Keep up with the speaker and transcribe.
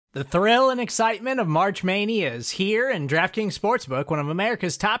The thrill and excitement of March Mania is here, and DraftKings Sportsbook, one of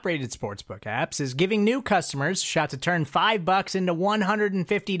America's top-rated sportsbook apps, is giving new customers a shot to turn $5 into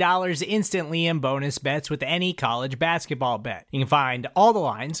 $150 instantly in bonus bets with any college basketball bet. You can find all the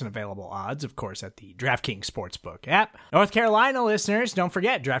lines and available odds, of course, at the DraftKings Sportsbook app. North Carolina listeners, don't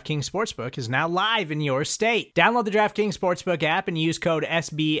forget, DraftKings Sportsbook is now live in your state. Download the DraftKings Sportsbook app and use code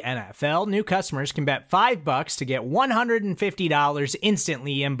SBNFL. New customers can bet $5 to get $150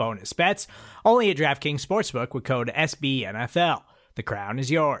 instantly in bonus bets, only at DraftKings Sportsbook with code SBNFL. The crown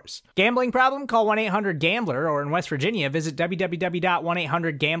is yours. Gambling problem? Call 1-800-GAMBLER, or in West Virginia, visit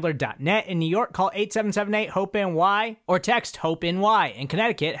www.1800gambler.net. In New York, call 877-8-HOPE-NY or text HOPE-NY. In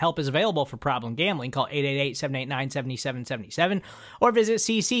Connecticut, help is available for problem gambling. Call 888-789-7777 or visit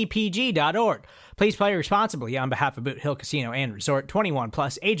ccpg.org. Please play responsibly on behalf of Boot Hill Casino and Resort. 21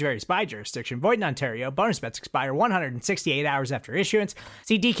 plus, age varies by jurisdiction. Void in Ontario. Bonus bets expire 168 hours after issuance.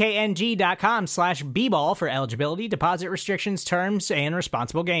 See dkng.com/bball for eligibility, deposit restrictions, terms, and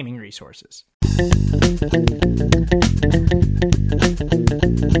responsible gaming resources.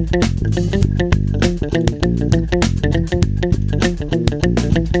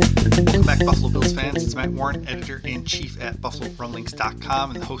 Welcome back, Buffalo Bills fans. It's Matt Warren, editor-in-chief at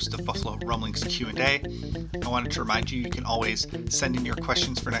BuffaloRumblings.com and the host of Buffalo Rumblings Q&A. I wanted to remind you can always send in your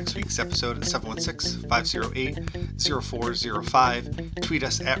questions for next week's episode at 716-508-0405. Tweet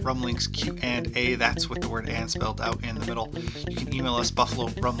us at RumblingsQ&A. That's with the word "and" spelled out in the middle. You can email us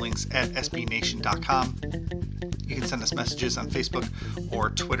BuffaloRumblings@SBNation.com. You can send us messages on Facebook or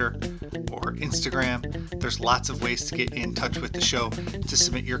Twitter or Instagram. There's lots of ways to get in touch with the show to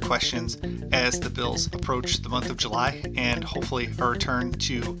submit your questions as the Bills approach the month of July and hopefully a return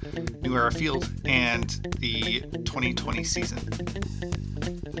to New Era Field and the 2020 season.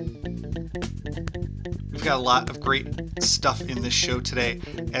 We've got a lot of great stuff in this show today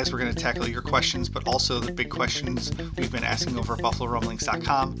as we're going to tackle your questions, but also the big questions we've been asking over at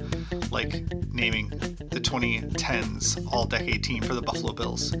BuffaloRumblings.com, like naming the 2010s All-Decade Team for the Buffalo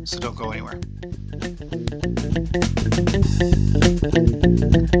Bills. So don't go anywhere.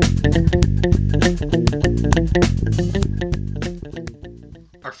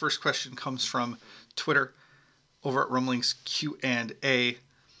 Our first question comes from Twitter over at Rumblings Q&A.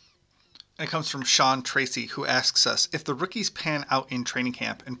 And it comes from Sean Tracy, who asks us, if the rookies pan out in training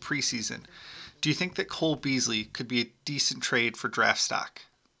camp and preseason, do you think that Cole Beasley could be a decent trade for draft stock?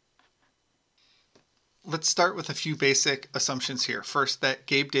 Let's start with a few basic assumptions here. First, that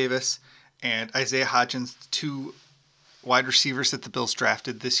Gabe Davis and Isaiah Hodgins, the two wide receivers that the Bills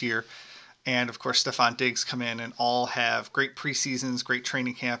drafted this year, and of course Stephon Diggs come in and all have great preseasons, great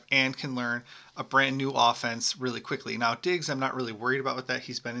training camp, and can learn a brand new offense really quickly. Now Diggs, I'm not really worried about with that.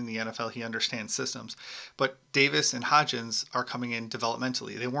 He's been in the NFL. He understands systems. But Davis and Hodgins are coming in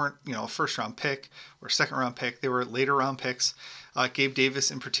developmentally. They weren't, a first round pick or second round pick. They were later round picks. Gabe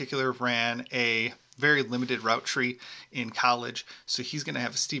Davis in particular ran a very limited route tree in college, so he's going to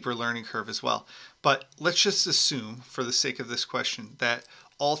have a steeper learning curve as well. But let's just assume, for the sake of this question, that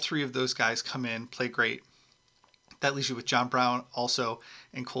all three of those guys come in, play great. That leaves you with John Brown also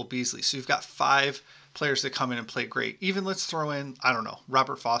and Cole Beasley. So you've got five players that come in and play great. Even let's throw in,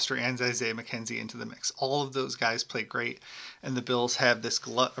 Robert Foster and Isaiah McKenzie into the mix. All of those guys play great, and the Bills have this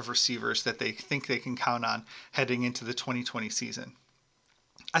glut of receivers that they think they can count on heading into the 2020 season.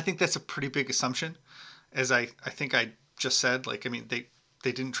 I think that's a pretty big assumption, as I think I just said. They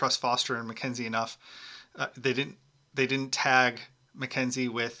didn't trust Foster and McKenzie enough. They didn't tag McKenzie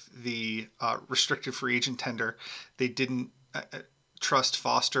with the restricted free agent tender. They didn't trust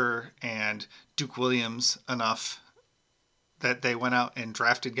Foster and Duke Williams enough that they went out and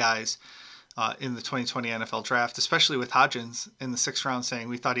drafted guys in the 2020 NFL draft, especially with Hodgins in the 6th round, saying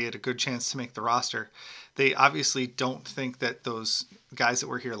we thought he had a good chance to make the roster. They obviously don't think that those guys that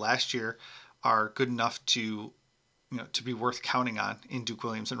were here last year are good enough to be worth counting on in Duke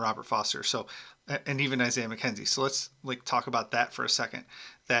Williams and Robert Foster. So, and even Isaiah McKenzie. So let's talk about that for a second,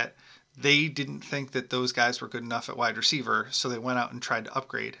 that they didn't think that those guys were good enough at wide receiver. So they went out and tried to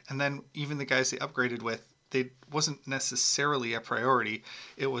upgrade. And then even the guys they upgraded with, they wasn't necessarily a priority.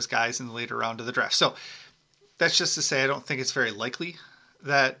 It was guys in the later round of the draft. So that's just to say, I don't think it's very likely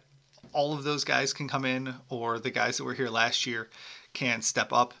that all of those guys can come in, or the guys that were here last year can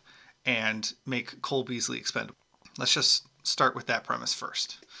step up and make Cole Beasley expendable. Let's just start with that premise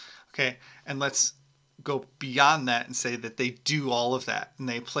first. Okay. And let's go beyond that and say that they do all of that and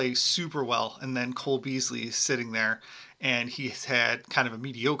they play super well. And then Cole Beasley is sitting there and he's had kind of a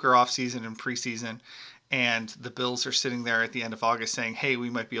mediocre offseason and preseason. And the Bills are sitting there at the end of August saying, hey, we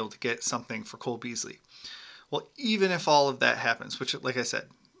might be able to get something for Cole Beasley. Well, even if all of that happens, which, like I said,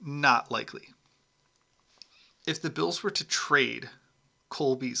 not likely. If the Bills were to trade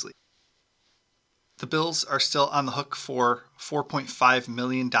Cole Beasley, the Bills are still on the hook for $4.5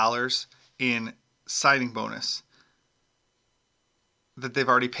 million in signing bonus that they've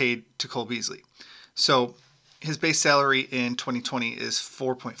already paid to Cole Beasley. So his base salary in 2020 is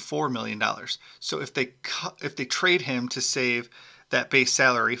 $4.4 million. So if they trade him to save that base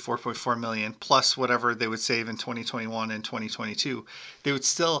salary, $4.4 million, plus whatever they would save in 2021 and 2022, they would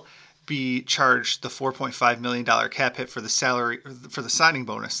still be charged the $4.5 million cap hit for the salary, for the signing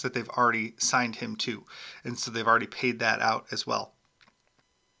bonus that they've already signed him to. And so they've already paid that out as well.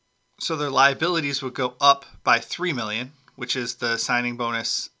 So their liabilities would go up by $3 million, which is the signing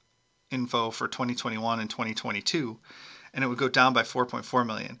bonus info for 2021 and 2022, and it would go down by 4.4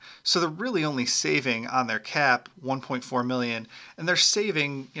 million. So they're really only saving on their cap 1.4 million, and they're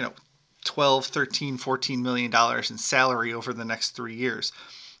saving, 12, 13, 14 million dollars in salary over the next 3 years.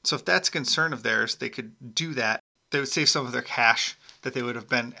 So if that's a concern of theirs, they could do that. They would save some of their cash that they would have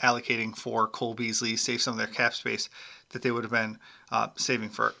been allocating for Cole Beasley, save some of their cap space that they would have been saving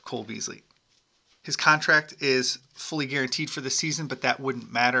for Cole Beasley. His contract is fully guaranteed for the season, but that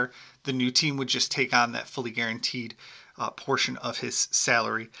wouldn't matter. The new team would just take on that fully guaranteed portion of his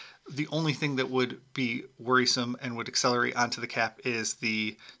salary. The only thing that would be worrisome and would accelerate onto the cap is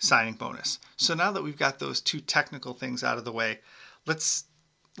the signing bonus. So now that we've got those two technical things out of the way, let's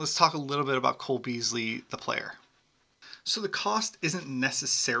talk a little bit about Cole Beasley, the player. So the cost isn't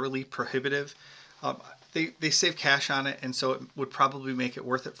necessarily prohibitive. They save cash on it, and so it would probably make it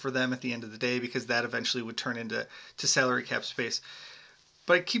worth it for them at the end of the day, because that eventually would turn into salary cap space.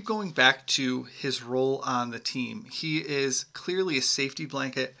 But I keep going back to his role on the team. He is clearly a safety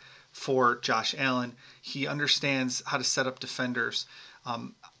blanket for Josh Allen. He understands how to set up defenders.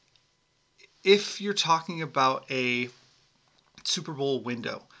 If you're talking about a Super Bowl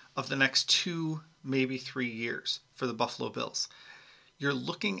window of the next 2, maybe 3 years for the Buffalo Bills, you're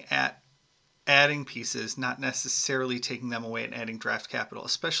looking at adding pieces, not necessarily taking them away and adding draft capital,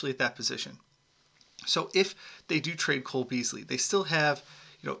 especially at that position. So if they do trade Cole Beasley, they still have,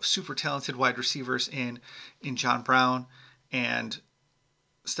 super talented wide receivers in John Brown and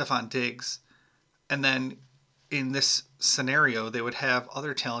Stephon Diggs. And then in this scenario, they would have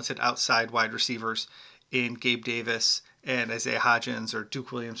other talented outside wide receivers in Gabe Davis and Isaiah Hodgins or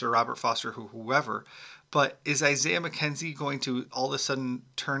Duke Williams or Robert Foster, or whoever. But is Isaiah McKenzie going to all of a sudden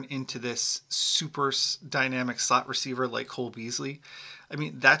turn into this super dynamic slot receiver like Cole Beasley? I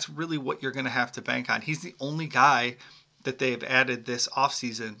mean, that's really what you're going to have to bank on. He's the only guy that they've added this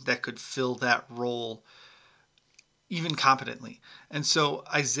offseason that could fill that role even competently. And so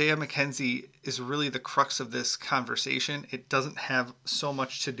Isaiah McKenzie is really the crux of this conversation. It doesn't have so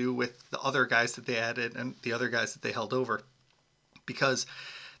much to do with the other guys that they added and the other guys that they held over, because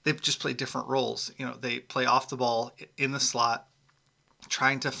they just play different roles. They play off the ball in the slot,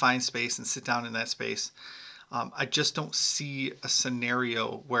 trying to find space and sit down in that space. I just don't see a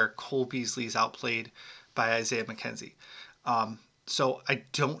scenario where Cole Beasley is outplayed by Isaiah McKenzie. So I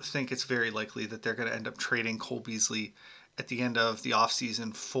don't think it's very likely that they're going to end up trading Cole Beasley at the end of the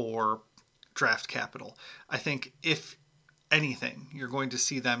offseason for draft capital. I think if anything, you're going to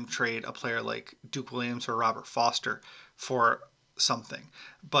see them trade a player like Duke Williams or Robert Foster for something.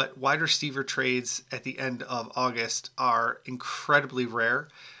 But wide receiver trades at the end of August are incredibly rare,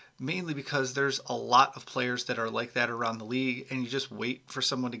 mainly because there's a lot of players that are like that around the league, and you just wait for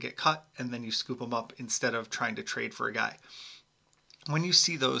someone to get cut and then you scoop them up instead of trying to trade for a guy. When you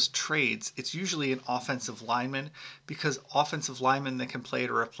see those trades, it's usually an offensive lineman, because offensive linemen that can play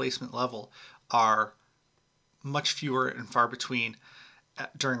at a replacement level are much fewer and far between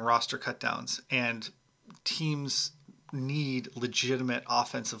during roster cutdowns, and teams need legitimate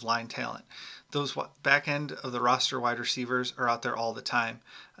offensive line talent. Those back end of the roster wide receivers are out there all the time.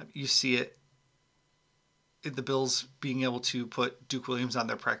 You see it in the Bills being able to put Duke Williams on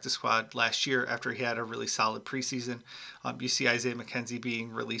their practice squad last year after he had a really solid preseason. You see Isaiah McKenzie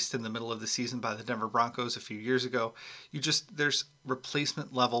being released in the middle of the season by the Denver Broncos a few years ago. There's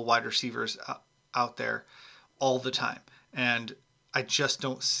replacement level wide receivers out there all the time. And I just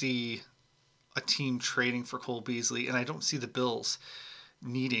don't see a team trading for Cole Beasley, and I don't see the Bills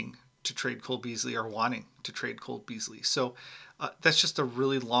needing to trade Cole Beasley or wanting to trade Cole Beasley. So that's just a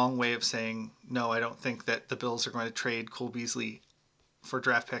really long way of saying, no, I don't think that the Bills are going to trade Cole Beasley for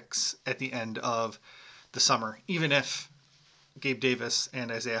draft picks at the end of the summer, even if Gabe Davis and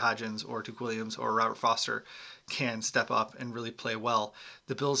Isaiah Hodgins or Duke Williams or Robert Foster can step up and really play well.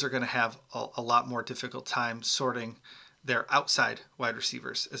 The Bills are going to have a lot more difficult time sorting their outside wide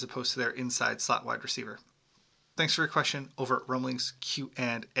receivers as opposed to their inside slot wide receiver. Thanks for your question over at Rumblings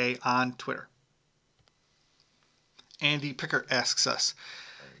Q&A on Twitter. Andy Pickert asks us,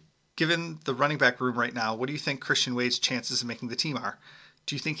 given the running back room right now, what do you think Christian Wade's chances of making the team are?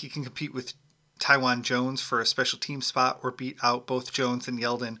 Do you think he can compete with Taiwan Jones for a special team spot or beat out both Jones and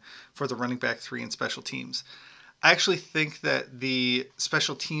Yeldon for the running back 3 in special teams? I actually think that the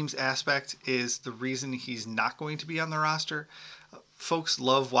special teams aspect is the reason he's not going to be on the roster. Folks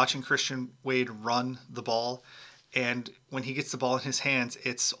love watching Christian Wade run the ball, and when he gets the ball in his hands,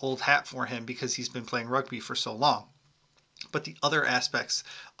 it's old hat for him because he's been playing rugby for so long. But the other aspects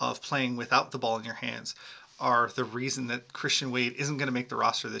of playing without the ball in your hands are the reason that Christian Wade isn't going to make the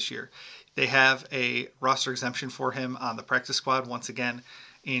roster this year. They have a roster exemption for him on the practice squad once again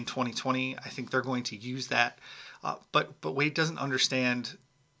in 2020. I think they're going to use that. But Wade doesn't understand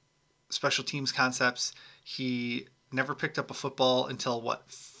special teams concepts. He never picked up a football until,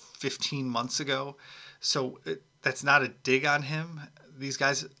 15 months ago. So that's not a dig on him. These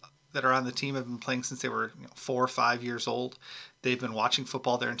guys that are on the team have been playing since they were 4 or 5 years old. They've been watching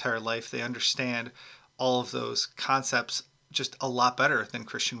football their entire life. They understand all of those concepts just a lot better than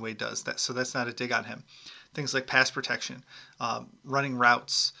Christian Wade does. So that's not a dig on him. Things like pass protection, running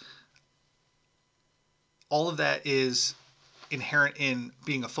routes, all of that is inherent in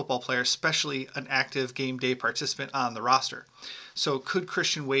being a football player, especially an active game day participant on the roster. So could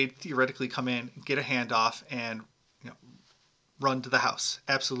Christian Wade theoretically come in, get a handoff, and run to the house?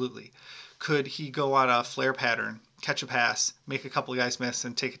 Absolutely. Could he go on a flare pattern, catch a pass, make a couple of guys miss,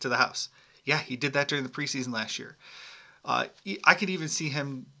 and take it to the house? Yeah, he did that during the preseason last year. I could even see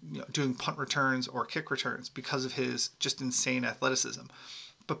him doing punt returns or kick returns because of his just insane athleticism.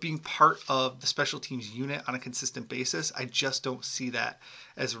 But being part of the special teams unit on a consistent basis, I just don't see that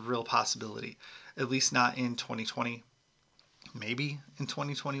as a real possibility. At least not in 2020, maybe in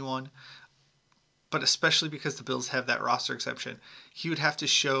 2021. But especially because the Bills have that roster exception, he would have to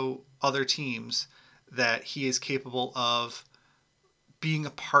show other teams that he is capable of being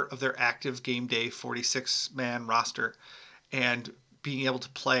a part of their active game day 46-man roster and being able to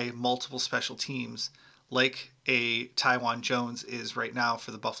play multiple special teams like a Taiwan Jones is right now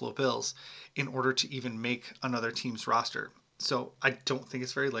for the Buffalo Bills in order to even make another team's roster. So I don't think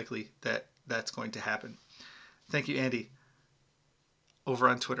it's very likely that that's going to happen. Thank you, Andy, over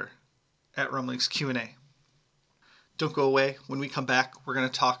on Twitter at Rumblings Q&A. Don't go away. When we come back, we're going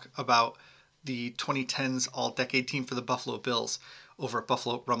to talk about the 2010s All-Decade team for the Buffalo Bills over at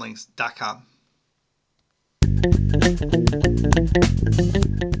BuffaloRumblings.com.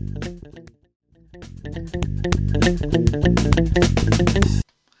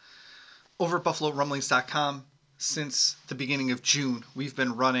 Over at BuffaloRumblings.com, since the beginning of June, we've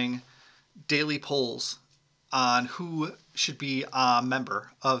been running daily polls on who should be a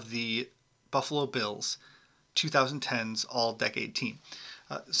member of the Buffalo Bills 2010s All-Decade team.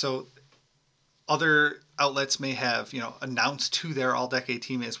 So other outlets may have, announced who their All-Decade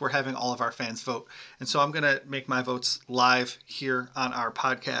team is. We're having all of our fans vote. And so I'm going to make my votes live here on our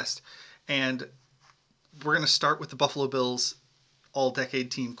podcast. And we're going to start with the Buffalo Bills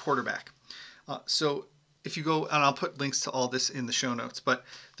All-Decade team quarterback. So if you go, and I'll put links to all this in the show notes, but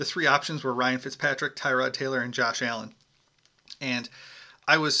the three options were Ryan Fitzpatrick, Tyrod Taylor, and Josh Allen. And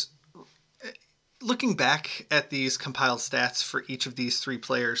I was looking back at these compiled stats for each of these three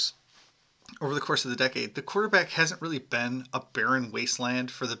players over the course of the decade. The quarterback hasn't really been a barren wasteland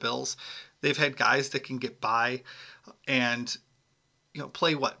for the Bills. They've had guys that can get by and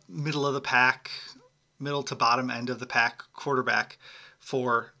play middle of the pack, middle to bottom end of the pack quarterback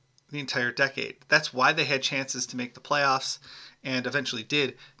for the entire decade. That's why they had chances to make the playoffs and eventually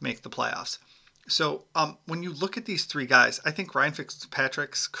did make the playoffs. So when you look at these three guys, I think Ryan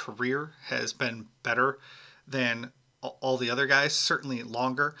Fitzpatrick's career has been better than all the other guys, certainly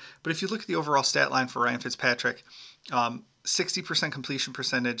longer. But if you look at the overall stat line for Ryan Fitzpatrick, 60% completion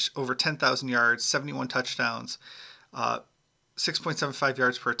percentage, over 10,000 yards, 71 touchdowns, 6.75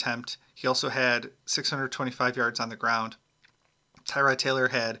 yards per attempt. He also had 625 yards on the ground. Tyrod Taylor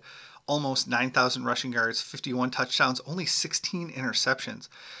had almost 9,000 rushing yards, 51 touchdowns, only 16 interceptions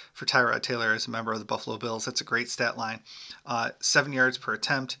for Tyrod Taylor as a member of the Buffalo Bills. That's a great stat line. 7 yards per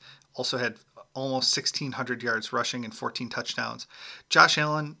attempt. Also had almost 1,600 yards rushing and 14 touchdowns. Josh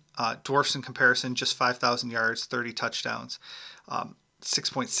Allen dwarfs in comparison, just 5,000 yards, 30 touchdowns,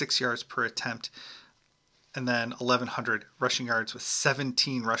 6.6 yards per attempt, and then 1,100 rushing yards with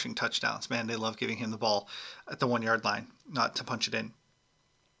 17 rushing touchdowns. Man, they love giving him the ball at the 1 yard line, not to punch it in.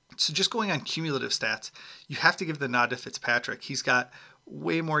 So just going on cumulative stats, you have to give the nod to Fitzpatrick. He's got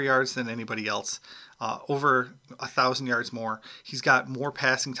way more yards than anybody else, over 1,000 yards more. He's got more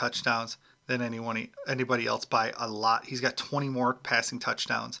passing touchdowns than anybody else by a lot. He's got 20 more passing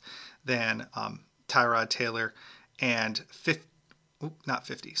touchdowns than Tyrod Taylor, and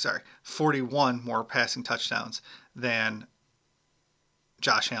 41 more passing touchdowns than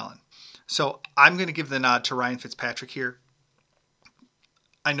Josh Allen. So I'm going to give the nod to Ryan Fitzpatrick here.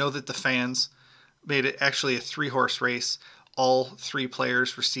 I know that the fans made it actually a 3-horse race. All 3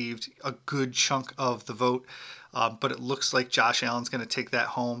 players received a good chunk of the vote, but it looks like Josh Allen's going to take that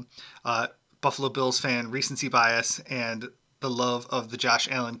home. Buffalo Bills fan recency bias and the love of the Josh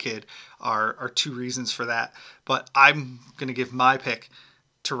Allen kid are 2 reasons for that. But I'm going to give my pick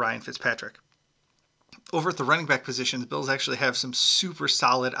to Ryan Fitzpatrick. Over at the running back position, the Bills actually have some super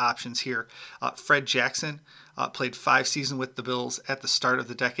solid options here. Fred Jackson played 5 seasons with the Bills at the start of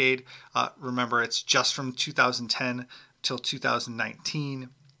the decade. Remember, it's just from 2010 till 2019.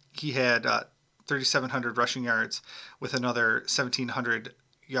 He had 3,700 rushing yards with another 1,700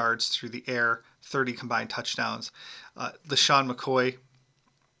 yards through the air, 30 combined touchdowns. LaShawn McCoy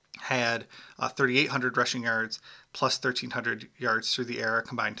had 3,800 rushing yards plus 1,300 yards through the air,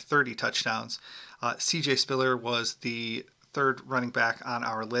 combined 30 touchdowns. C.J. Spiller was the 3rd running back on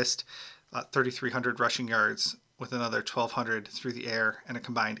our list, 3,300 rushing yards with another 1,200 through the air and a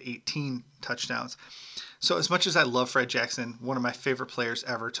combined 18 touchdowns. So as much as I love Fred Jackson, one of my favorite players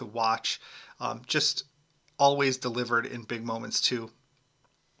ever to watch, just always delivered in big moments too.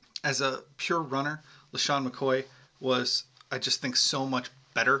 As a pure runner, LaShawn McCoy was, I just think, so much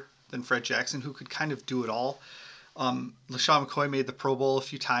better than Fred Jackson, who could kind of do it all. LaShawn McCoy made the Pro Bowl a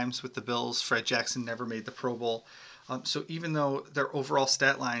few times with the Bills. Fred Jackson never made the Pro Bowl. So even though their overall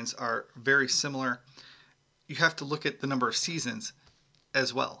stat lines are very similar, you have to look at the number of seasons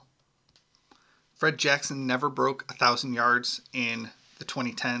as well. Fred Jackson never broke 1,000 yards in the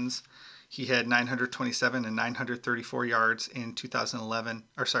 2010s. He had 927 and 934 yards in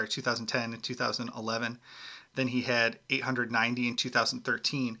 2010 and 2011. Then he had 890 in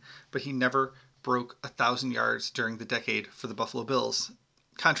 2013, but he never broke 1,000 yards during the decade for the Buffalo Bills.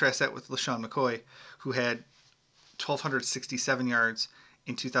 Contrast that with LaShawn McCoy, who had 1,267 yards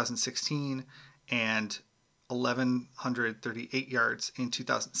in 2016 and 1,138 yards in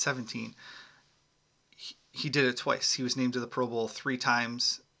 2017. He did it twice. He was named to the Pro Bowl 3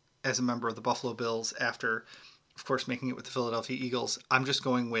 times as a member of the Buffalo Bills after, of course, making it with the Philadelphia Eagles. I'm just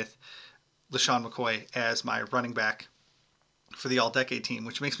going with LaShawn McCoy as my running back for the all-decade team,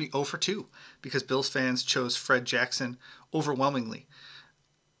 which makes me 0 for 2 because Bills fans chose Fred Jackson overwhelmingly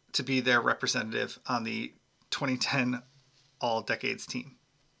to be their representative on the 2010 all-decades team.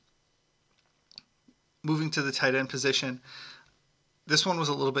 Moving to the tight end position, this one was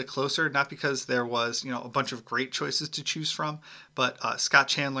a little bit closer, not because there was, a bunch of great choices to choose from, but Scott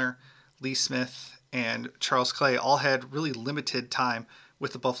Chandler, Lee Smith, and Charles Clay all had really limited time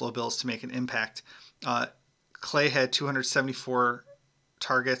with the Buffalo Bills to make an impact. Clay had 274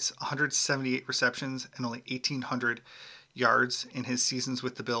 targets, 178 receptions, and only 1,800 yards in his seasons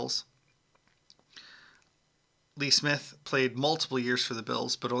with the Bills. Lee Smith played multiple years for the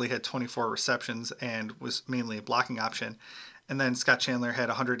Bills, but only had 24 receptions and was mainly a blocking option. And then Scott Chandler had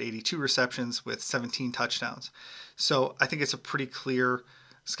 182 receptions with 17 touchdowns. So I think it's a pretty clear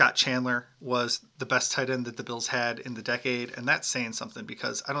Scott Chandler was the best tight end that the Bills had in the decade. And that's saying something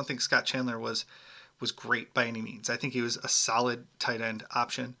because I don't think Scott Chandler was great by any means. I think he was a solid tight end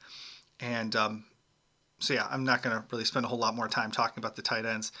option. And so yeah, I'm not going to really spend a whole lot more time talking about the tight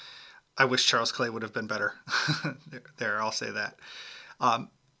ends. I wish Charles Clay would have been better. there, I'll say that.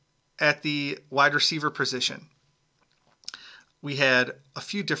 At the wide receiver position, we had a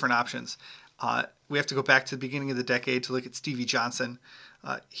few different options. We have to go back to the beginning of the decade to look at Stevie Johnson.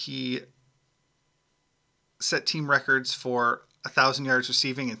 He set team records for 1,000 yards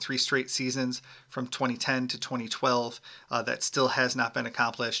receiving in 3 straight seasons from 2010 to 2012. That still has not been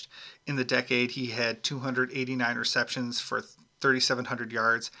accomplished. In the decade, he had 289 receptions for 3,700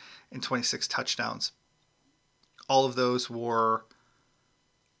 yards and 26 touchdowns. All of those were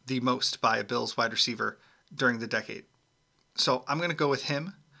the most by a Bills wide receiver during the decade. So I'm going to go with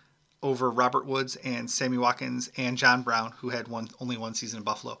him over Robert Woods and Sammy Watkins and John Brown, who had only one season in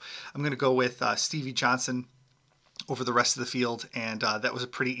Buffalo. I'm going to go with Stevie Johnson over the rest of the field, and that was a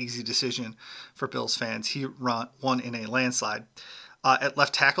pretty easy decision for Bills fans. He won in a landslide. At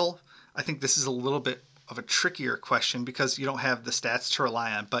left tackle, I think this is a little bit of a trickier question because you don't have the stats to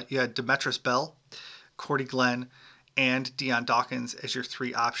rely on, but you had Demetrius Bell, Cordy Glenn, and Deion Dawkins as your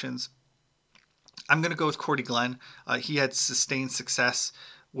 3 options. I'm going to go with Cordy Glenn. He had sustained success,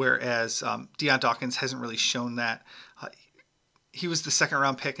 whereas Deion Dawkins hasn't really shown that. He was the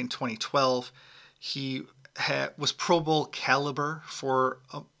 2nd-round pick in 2012. He was Pro Bowl caliber for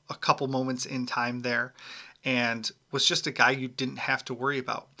a couple moments in time there and was just a guy you didn't have to worry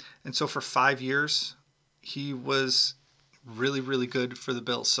about. And so for 5 years, he was really, really good for the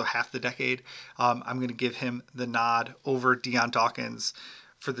Bills. So half the decade, I'm going to give him the nod over Deion Dawkins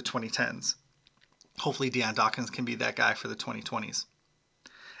for the 2010s. Hopefully Deion Dawkins can be that guy for the 2020s.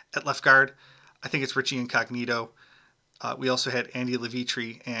 At left guard, I think it's Richie Incognito. We also had Andy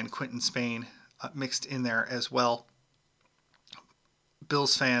Levitri and Quinton Spain mixed in there as well.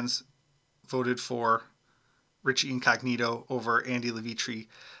 Bills fans voted for Richie Incognito over Andy Levitri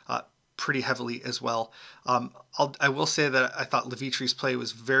pretty heavily as well. I will say that I thought Levitri's play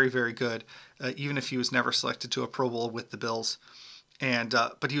was very, very good, even if he was never selected to a Pro Bowl with the Bills.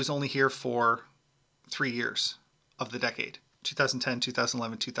 But he was only here for 3 years of the decade, 2010,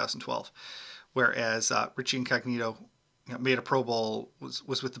 2011, 2012. Whereas Richie Incognito made a Pro Bowl,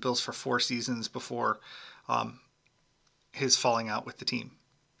 was with the Bills for 4 seasons before his falling out with the team.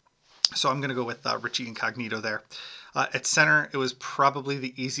 So I'm going to go with Richie Incognito there. At center, it was probably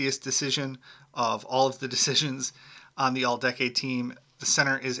the easiest decision of all of the decisions on the all-decade team. The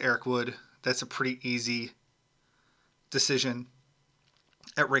center is Eric Wood. That's a pretty easy decision.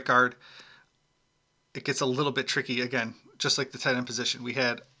 At right guard, it gets a little bit tricky again, just like the tight end position. We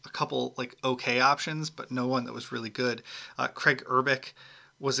had a couple okay options, but no one that was really good. Craig Urbick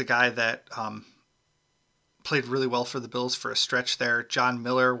was a guy that played really well for the Bills for a stretch there. John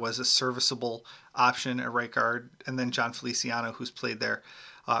Miller was a serviceable option at right guard, and then John Feliciano, who's played there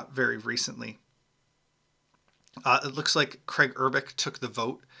very recently. It looks like Craig Urbick took the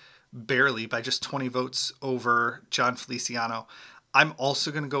vote barely by just 20 votes over John Feliciano. I'm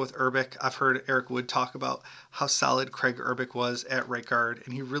also going to go with Urbick. I've heard Eric Wood talk about how solid Craig Urbick was at right guard,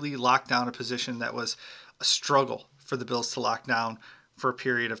 and he really locked down a position that was a struggle for the Bills to lock down for a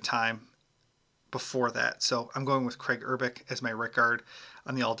period of time before that. So I'm going with Craig Urbick as my right guard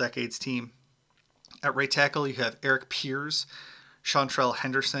on the All-Decades team. At right tackle, you have Eric Pears, Chantrell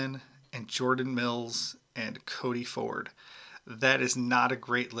Henderson, and Jordan Mills and Cody Ford. That is not a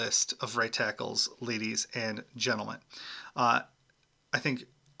great list of right tackles, ladies and gentlemen. I think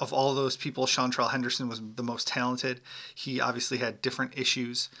of all those people, Chantrell Henderson was the most talented. He obviously had different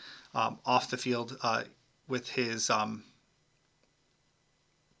issues off the field with his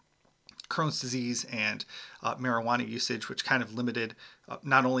Crohn's disease and marijuana usage, which kind of limited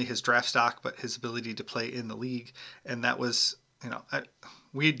not only his draft stock, but his ability to play in the league. And that was,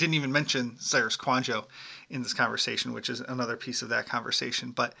 we didn't even mention Cyrus Kouandjio in this conversation, which is another piece of that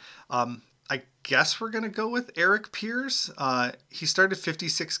conversation. But I guess we're going to go with Eric Pears. He started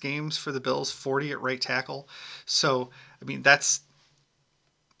 56 games for the Bills, 40 at right tackle. So, that's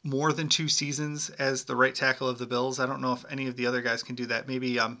more than 2 seasons as the right tackle of the Bills. I don't know if any of the other guys can do that.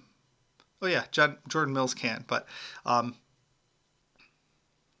 Maybe, Jordan Mills can. But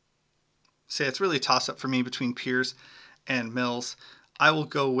it's really a toss-up for me between Pears and Mills. I will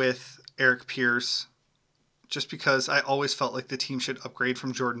go with Eric Pears, just because I always felt like the team should upgrade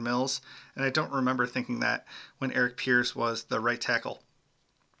from Jordan Mills, and I don't remember thinking that when Eric Pears was the right tackle.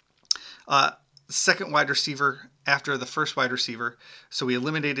 Second wide receiver after the first wide receiver, so we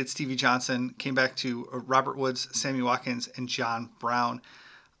eliminated Stevie Johnson, came back to Robert Woods, Sammy Watkins, and John Brown.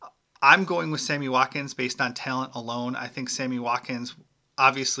 I'm going with Sammy Watkins based on talent alone. I think Sammy Watkins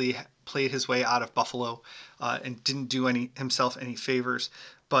obviously played his way out of Buffalo and didn't do himself any favors,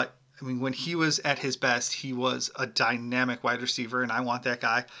 but when he was at his best, he was a dynamic wide receiver, and I want that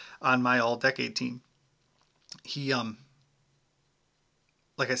guy on my all-decade team. He,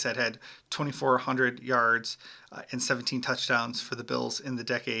 like I said, had 2,400 yards and 17 touchdowns for the Bills in the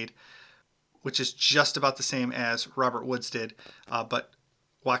decade, which is just about the same as Robert Woods did, but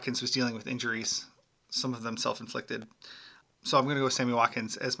Watkins was dealing with injuries, some of them self-inflicted. So I'm going to go with Sammy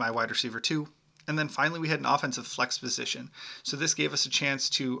Watkins as my wide receiver 2. And then finally, we had an offensive flex position. So this gave us a chance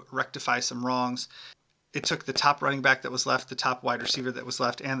to rectify some wrongs. It took the top running back that was left, the top wide receiver that was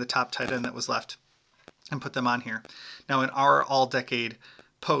left, and the top tight end that was left, and put them on here. Now, in our all-decade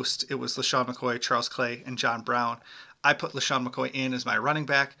post, it was LaShawn McCoy, Charles Clay, and John Brown. I put LaShawn McCoy in as my running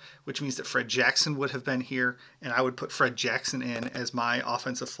back, which means that Fred Jackson would have been here, and I would put Fred Jackson in as my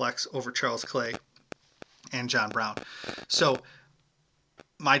offensive flex over Charles Clay and John Brown. So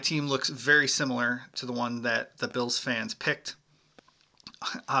my team looks very similar to the one that the Bills fans picked,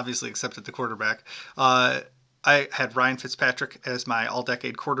 obviously except at the quarterback. I had Ryan Fitzpatrick as my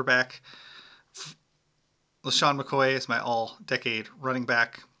all-decade quarterback, LaShawn McCoy as my all-decade running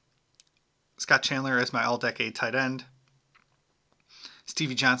back, Scott Chandler as my all-decade tight end,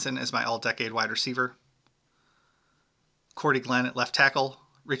 Stevie Johnson as my all-decade wide receiver, Cordy Glenn at left tackle,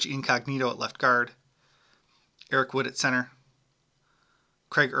 Richie Incognito at left guard, Eric Wood at center,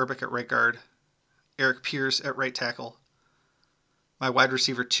 Craig Urbick at right guard, Eric Pierce at right tackle. My wide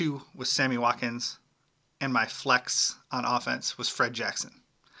receiver 2 was Sammy Watkins, and my flex on offense was Fred Jackson.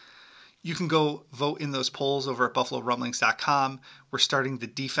 You can go vote in those polls over at BuffaloRumblings.com. We're starting the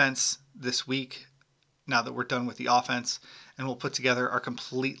defense this week now that we're done with the offense, and we'll put together our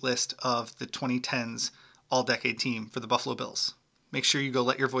complete list of the 2010s all-decade team for the Buffalo Bills. Make sure you go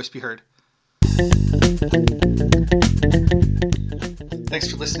let your voice be heard. Thanks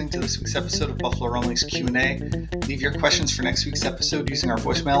for listening to this week's episode of Buffalo Rumblings Q&A. Leave your questions for next week's episode using our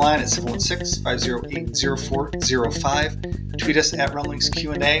voicemail line at 716-508-0405. Tweet us at Rumblings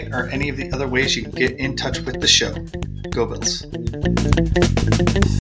Q&A or any of the other ways you can get in touch with the show. Go Bills.